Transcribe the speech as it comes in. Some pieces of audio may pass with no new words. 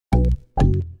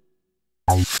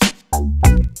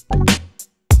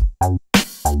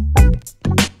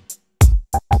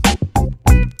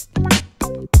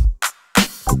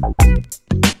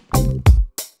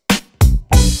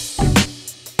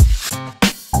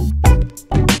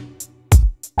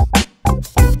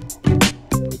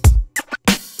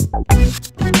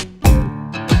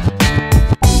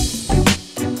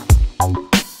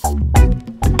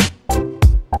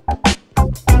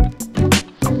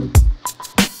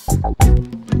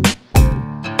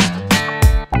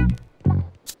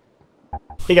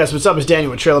Hey guys, what's up? It's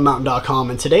Daniel with TrailerMountain.com,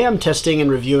 and today I'm testing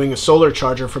and reviewing a solar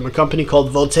charger from a company called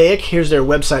Voltaic. Here's their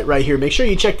website right here. Make sure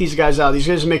you check these guys out. These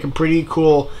guys are making pretty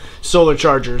cool solar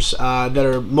chargers that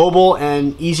are mobile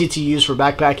and easy to use for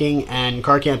backpacking and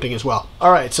car camping as well.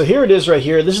 Alright, so here it is right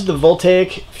here. This is the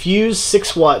Voltaic Fuse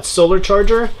 6-watt solar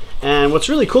charger, and what's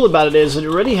really cool about it is it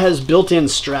already has built-in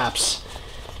straps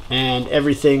and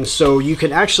everything, so you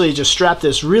can actually just strap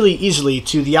this really easily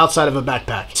to the outside of a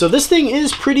backpack. So this thing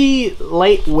is pretty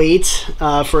lightweight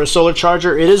for a solar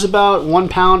charger. It is about 1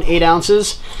 pound 8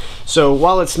 ounces. So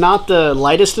while it's not the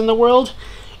lightest in the world,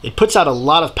 it puts out a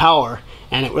lot of power,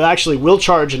 and it will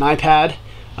charge an iPad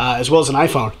as well as an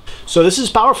iPhone. So this is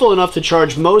powerful enough to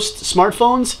charge most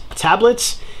smartphones,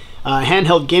 tablets,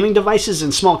 handheld gaming devices,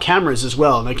 and small cameras as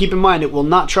well. Now keep in mind, it will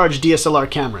not charge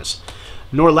DSLR cameras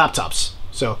nor laptops.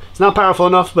 So it's not powerful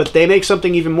enough, but they make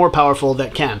something even more powerful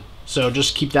that can. So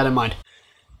just keep that in mind.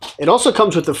 It also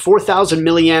comes with a 4,000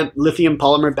 milliamp lithium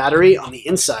polymer battery on the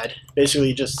inside. Basically,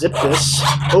 you just zip this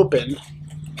open.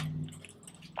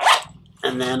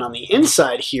 And then on the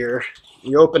inside here,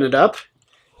 you open it up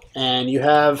and you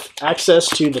have access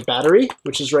to the battery,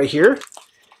 which is right here.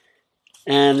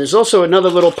 And there's also another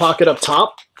little pocket up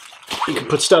top. You can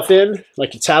put stuff in,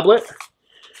 like a tablet.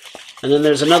 And then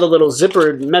there's another little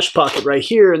zippered mesh pocket right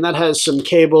here, and that has some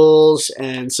cables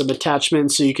and some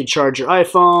attachments so you can charge your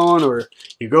iPhone or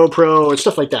your GoPro or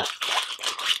stuff like that.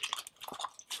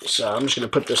 So I'm just going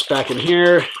to put this back in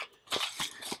here.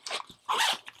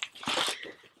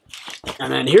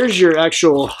 And then here's your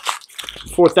actual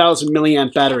 4,000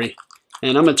 milliamp battery.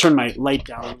 And I'm going to turn my light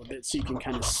down a little bit so you can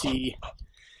kind of see.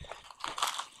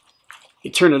 You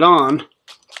turn it on,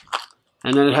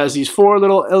 and then it has these 4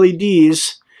 little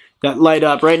LEDs that light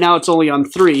up. Right now it's only on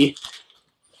 3,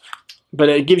 but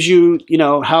it gives you,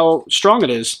 how strong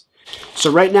it is. So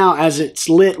right now, as it's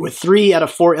lit with 3 out of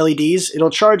 4 LEDs,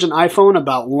 it'll charge an iPhone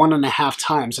about 1.5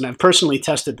 times, and I've personally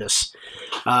tested this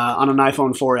on an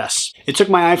iPhone 4S. It took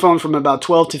my iPhone from about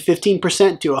 12 to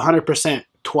 15% to 100%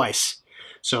 twice.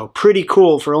 So pretty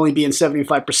cool for only being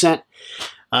 75%.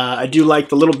 I do like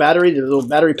the little battery. The little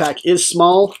battery pack is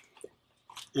small,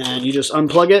 and you just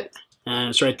unplug it, and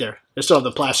it's right there. I still have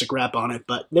the plastic wrap on it,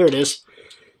 but there it is.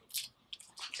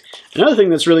 Another thing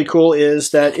that's really cool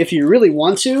is that if you really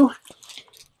want to,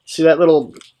 see that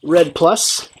little red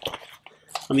plus?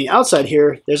 On the outside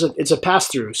here, it's a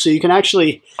pass-through. So you can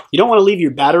actually, you don't want to leave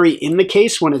your battery in the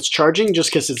case when it's charging just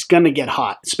because it's going to get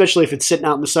hot, especially if it's sitting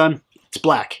out in the sun. It's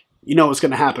black. You know what's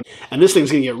going to happen. And this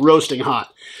thing's going to get roasting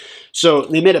hot. So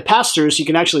they made a pass-through so you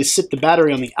can actually sit the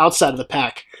battery on the outside of the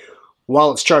pack while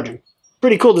it's charging.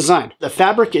 Pretty cool design. The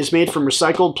fabric is made from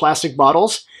recycled plastic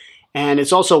bottles, and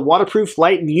it's also waterproof,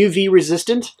 light, and UV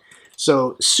resistant.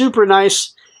 So super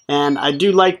nice, and I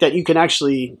do like that you can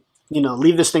actually,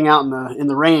 leave this thing out in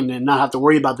the rain and not have to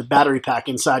worry about the battery pack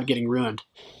inside getting ruined.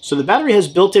 So the battery has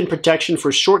built-in protection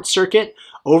for short circuit,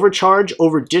 overcharge,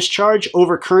 over discharge,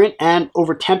 over current, and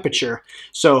over temperature.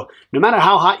 So no matter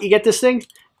how hot you get this thing,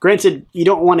 granted you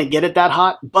don't want to get it that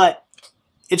hot, but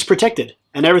it's protected.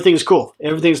 And everything's cool.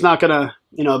 Everything's not gonna,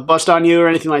 bust on you or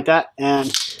anything like that.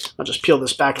 And I'll just peel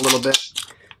this back a little bit.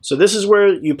 So this is where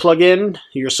you plug in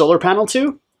your solar panel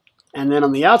to. And then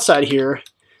on the outside here,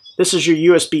 this is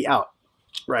your USB out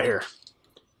right here.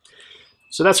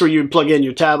 So that's where you would plug in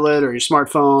your tablet or your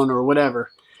smartphone or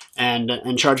whatever and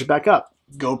charge it back up.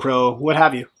 GoPro, what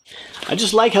have you. I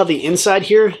just like how the inside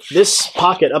here, this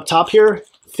pocket up top here,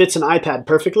 fits an iPad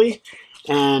perfectly.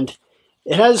 And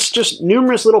it has just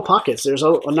numerous little pockets. There's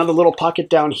another little pocket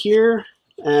down here,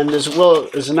 and as well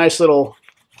there's a nice little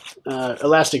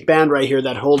elastic band right here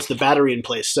that holds the battery in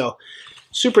place. So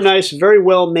super nice, very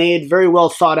well made, very well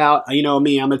thought out. You know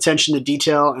me, I'm attention to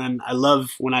detail, and I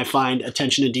love when I find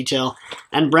attention to detail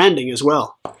and branding as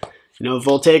well.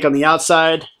 Voltaic on the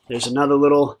outside. There's another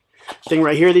little thing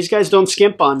right here. These guys don't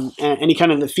skimp on any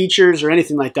kind of the features or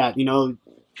anything like that.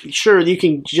 Sure, you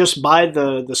can just buy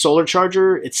the solar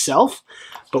charger itself,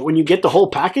 but when you get the whole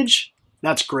package,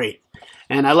 that's great.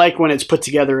 And I like when it's put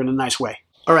together in a nice way.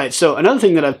 All right, so another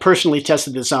thing that I've personally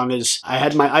tested this on is I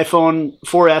had my iPhone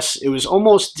 4S. It was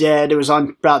almost dead. It was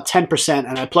on about 10%,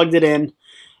 and I plugged it in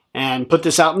and put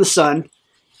this out in the sun.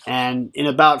 And in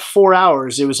about 4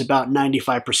 hours, it was about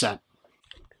 95%.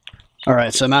 All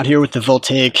right, so I'm out here with the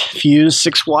Voltaic Fuse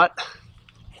 6-watt.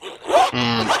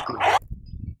 And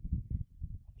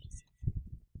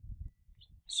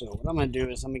so what I'm going to do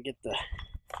is I'm going to get the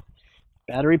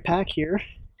battery pack here.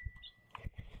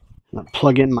 I'm going to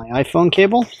plug in my iPhone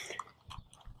cable.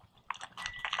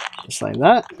 Just like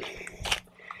that.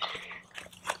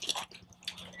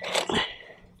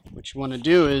 What you want to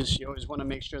do is you always want to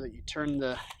make sure that you turn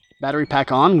the battery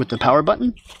pack on with the power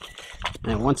button.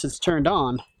 And once it's turned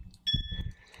on,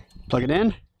 plug it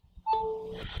in,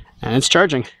 and it's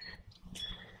charging.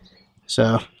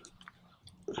 So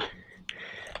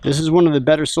this is one of the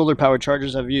better solar powered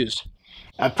chargers I've used.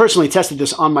 I've personally tested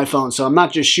this on my phone, so I'm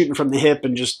not just shooting from the hip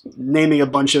and just naming a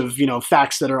bunch of,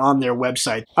 facts that are on their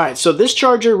website. All right, so this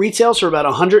charger retails for about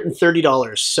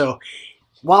 $130. So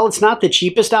while it's not the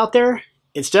cheapest out there,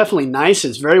 it's definitely nice.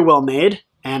 It's very well made,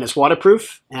 and it's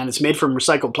waterproof, and it's made from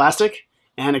recycled plastic,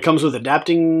 and it comes with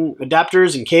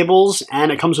adapters and cables,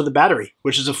 and it comes with a battery,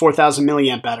 which is a 4,000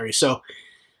 milliamp battery. So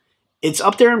it's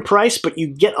up there in price, but you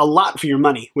get a lot for your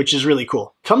money, which is really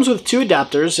cool. Comes with 2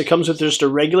 adapters. It comes with just a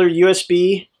regular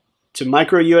USB to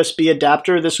micro USB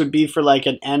adapter. This would be for like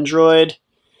an Android.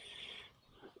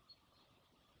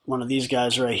 One of these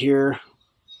guys right here.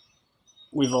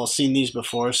 We've all seen these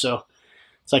before, so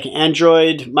it's like an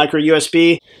Android micro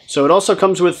USB. So it also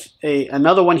comes with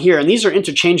another one here, and these are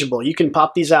interchangeable. You can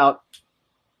pop these out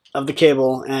of the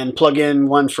cable and plug in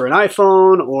one for an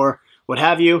iPhone or what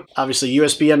have you. Obviously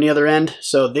USB on the other end.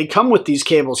 So they come with these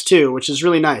cables too, which is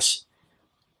really nice.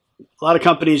 A lot of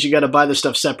companies, you got to buy this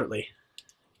stuff separately.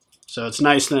 So it's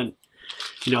nice that,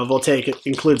 Voltaic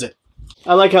includes it.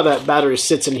 I like how that battery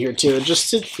sits in here too. It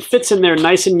just fits in there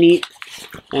nice and neat,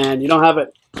 and you don't have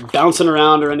it bouncing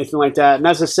around or anything like that. And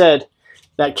as I said,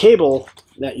 that cable,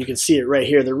 that you can see it right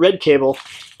here, the red cable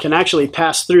can actually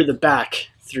pass through the back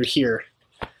through here.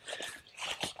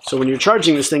 So when you're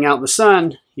charging this thing out in the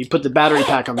sun, you put the battery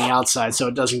pack on the outside so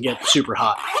it doesn't get super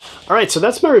hot. All right, so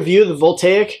that's my review of the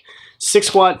Voltaic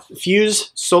 6-watt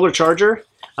fuse solar charger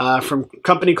from a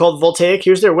company called Voltaic.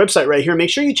 Here's their website right here.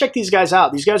 Make sure you check these guys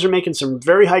out. These guys are making some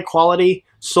very high quality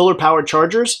solar powered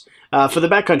chargers for the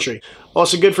backcountry.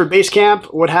 Also good for base camp,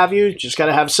 what have you. Just got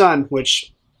to have sun,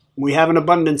 which we have an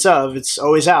abundance of. It's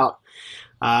always out.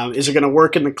 Is it going to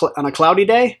work on a cloudy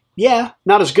day? Yeah,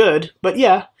 not as good, but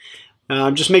yeah.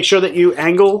 Just make sure that you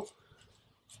angle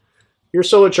your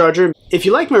solar charger. If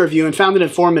you like my review and found it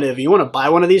informative and you want to buy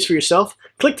one of these for yourself,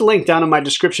 click the link down in my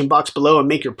description box below and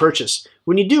make your purchase.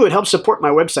 When you do, it helps support my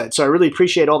website, so I really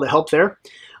appreciate all the help there.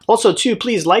 Also, too,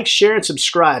 please like, share, and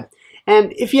subscribe.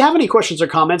 And if you have any questions or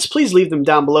comments, please leave them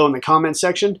down below in the comment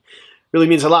section. It really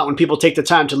means a lot when people take the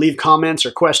time to leave comments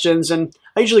or questions, and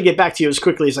I usually get back to you as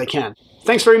quickly as I can.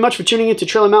 Thanks very much for tuning in to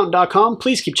TrailAndMountain.com.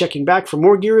 Please keep checking back for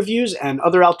more gear reviews and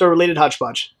other outdoor-related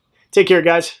hodgepodge. Take care,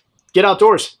 guys. Get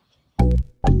outdoors.